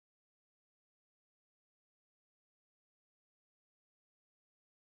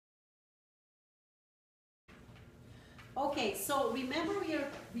Okay, so remember we are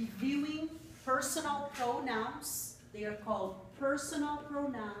reviewing personal pronouns. They are called personal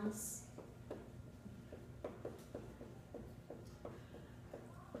pronouns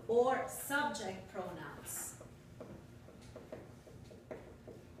or subject pronouns.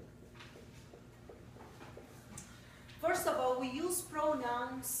 First of all, we use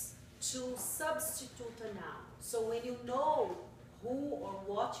pronouns to substitute a noun. So when you know who or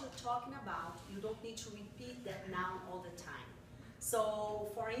what you're talking about, you don't need to repeat that noun all the time. So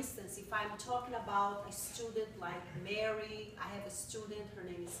for instance, if I'm talking about a student like Mary, I have a student, her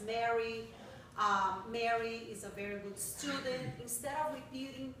name is Mary. Mary is a very good student. Instead of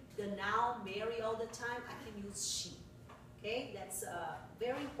repeating the noun Mary all the time, I can use she. Okay, that's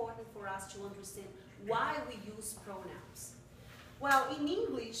very important for us to understand why we use pronouns. Well, in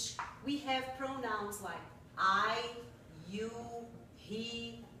English, we have pronouns like I, you,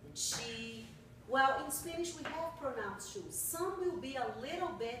 he, and she. Well, in Spanish, we have pronouns too. Some will be a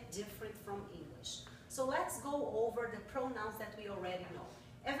little bit different from English. So let's go over the pronouns that we already know.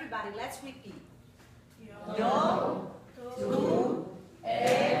 Everybody, let's repeat. Yo, tú,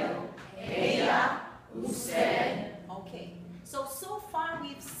 él, ella, usted. Okay, so far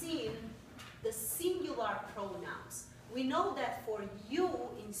we've seen the singular pronouns. We know that for you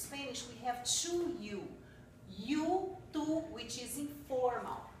in Spanish we have two you. You, tú, which is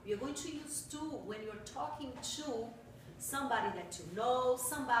informal. You're going to use tú when you're talking to somebody that you know,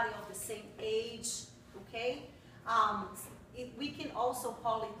 somebody of the same age, okay? We can also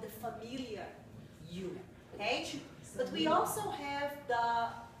call it the familiar you, okay? But we also have the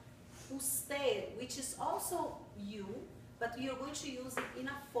usted, which is also you, but we are going to use it in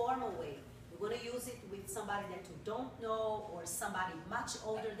a formal way. We're going to use it with somebody that you don't know or somebody much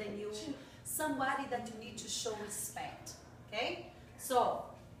older than you, somebody that you need to show respect, okay? So,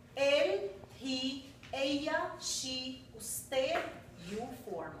 él, he, ella, she, usted, you,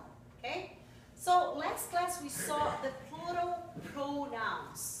 formal, okay? So, last class we saw the plural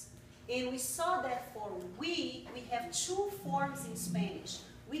pronouns. And we saw that for we have two forms in Spanish.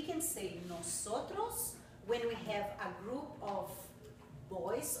 We can say nosotros when we have a group of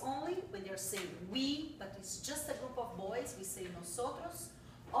boys only, when they're saying we, but it's just a group of boys, we say nosotros.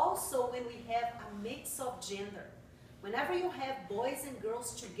 Also when we have a mix of gender. Whenever you have boys and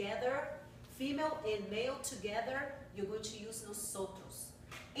girls together, female and male together, you're going to use nosotros.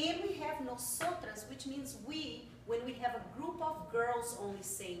 And we have nosotras, which means we, when we have a group of girls only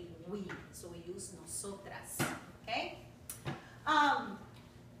saying we. So we use nosotras, okay?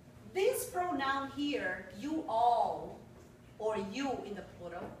 This pronoun here, you all, or you in the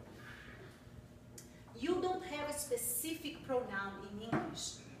plural, you don't have a specific pronoun in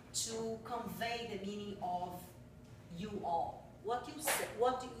English to convey the meaning of you all. What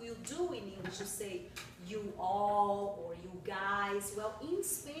you do in English, you say you all or you guys. Well, in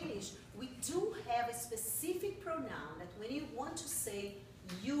Spanish, we do have a specific pronoun that when you want to say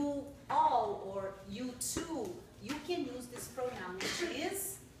you all or you two, you can use this pronoun, which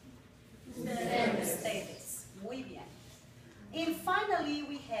is ustedes. Muy bien. And finally,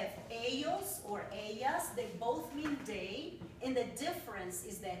 we have ellos or ellas. They both mean they. And the difference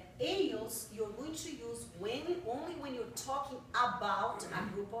is that ellos, you're going to use only when you're talking about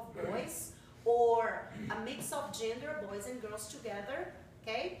a group of boys or a mix of gender, boys and girls together,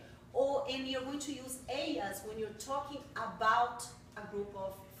 okay? And you're going to use ellas when you're talking about a group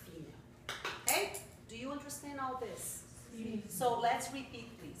of female, okay? Do you understand all this? Sí. So let's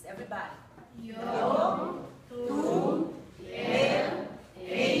repeat, please, everybody. Yo, tú, él,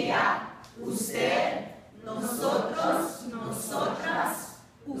 ella, usted, nosotros, nosotras,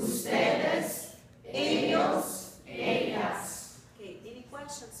 ustedes, ellos, ellas. Okay, any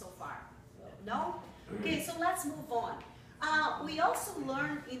questions so far? No? Okay, so let's move on. We also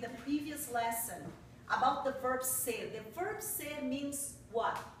learned in the previous lesson about the verb ser. The verb ser means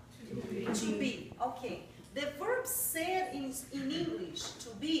what? To be. Okay. The verb ser in English, to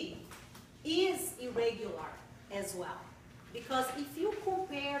be, is irregular as well. Because if you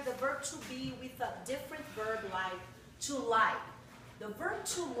compare the verb to be with a different verb like to like, the verb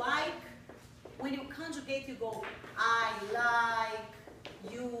to like, when you conjugate, you go, I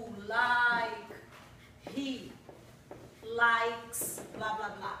like, you like, he likes, blah,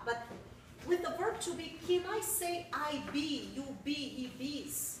 blah, blah. But with the verb to be, can I say I be, you be, he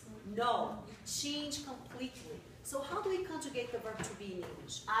bees? No, you change completely. So how do we conjugate the verb to be in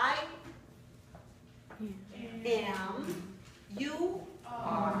English? I am, you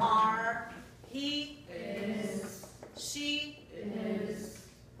are, he is, she is,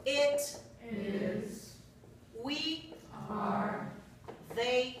 it is, we are,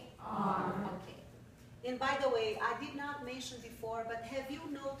 they are. Okay. And by the way, I did not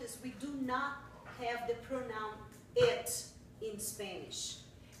notice we do not have the pronoun it in Spanish.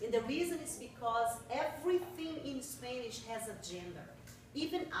 And the reason is because everything in Spanish has a gender,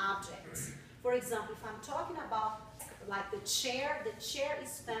 even objects. For example, if I'm talking about like the chair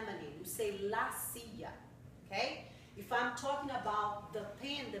is feminine. You say la silla, okay? If I'm talking about the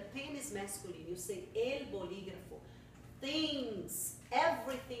pen is masculine. You say el bolígrafo. Things,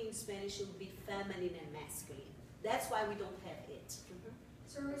 everything in Spanish will be feminine and masculine. That's why we don't have it.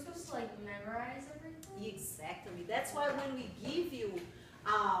 So we're supposed to like memorize everything? Exactly. That's why when we give you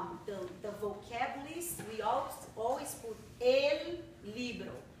the vocab list, we always put el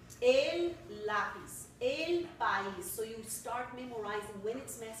libro, el lápiz, el país. So you start memorizing when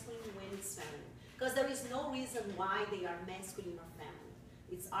it's masculine and when it's feminine. Because there is no reason why they are masculine or feminine.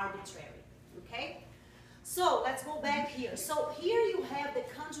 It's arbitrary. Okay? So let's go back here. So here you have the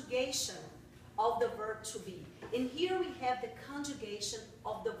conjugation of the verb to be. And here we have the conjugation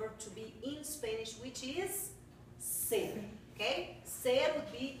of the verb to be in Spanish, which is ser. Okay? Ser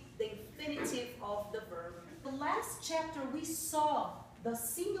would be the infinitive of the verb. The last chapter we saw the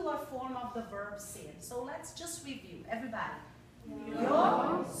singular form of the verb ser. So let's just review. Everybody.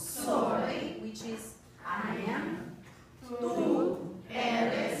 Yo soy, which is I am. Tú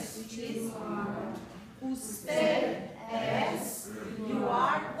eres, which is usted es. You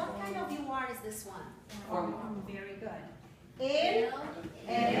are. What kind of you are is this one? Very good. Él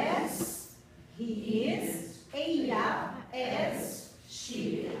es, he is. Ella es,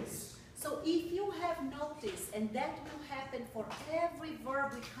 she is. So if you have noticed, and that will happen for every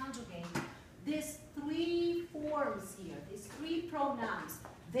verb we conjugate, these three forms here, these three pronouns,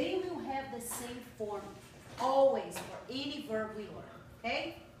 they will have the same form always for any verb we learn.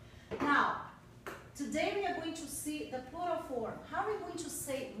 Okay? Now, today we are going to see the plural form. How are we going to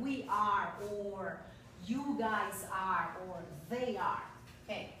say we are, or you guys are, or they are?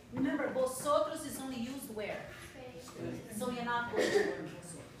 Okay. Remember, vosotros is only used where? So you're not going to learn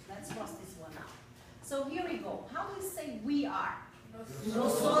vosotros. Let's cross this one out. So here we go. How do we say we are?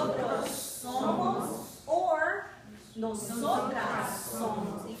 Nosotros somos, or nosotras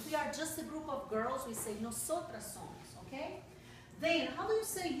somos. If we are just a group of girls, we say nosotras somos, okay? Then, how do you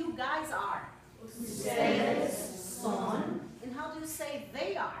say you guys are? Ustedes son. And how do you say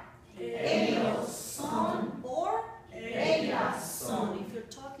they are? Ellos son, or ellas son, if you're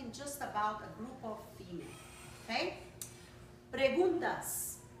talking just about a group of female, okay?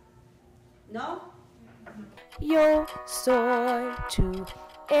 Preguntas? No? Yo soy, tú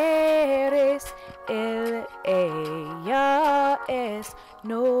eres, él, ella es,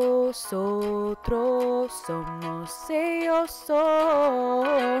 nosotros somos, ellos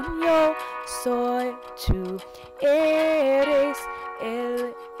son. Yo soy, tú eres,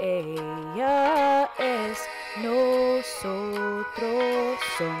 él, ella es, nosotros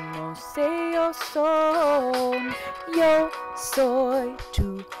somos, ellos son. Yo soy,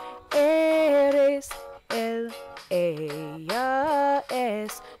 tú eres, él, ella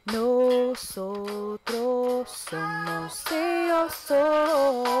es, nosotros somos, ellos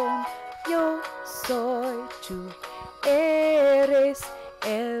son. Yo soy, tú eres,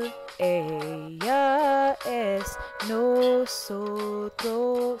 él, ella es,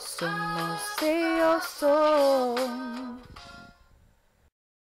 nosotros somos, ellos son.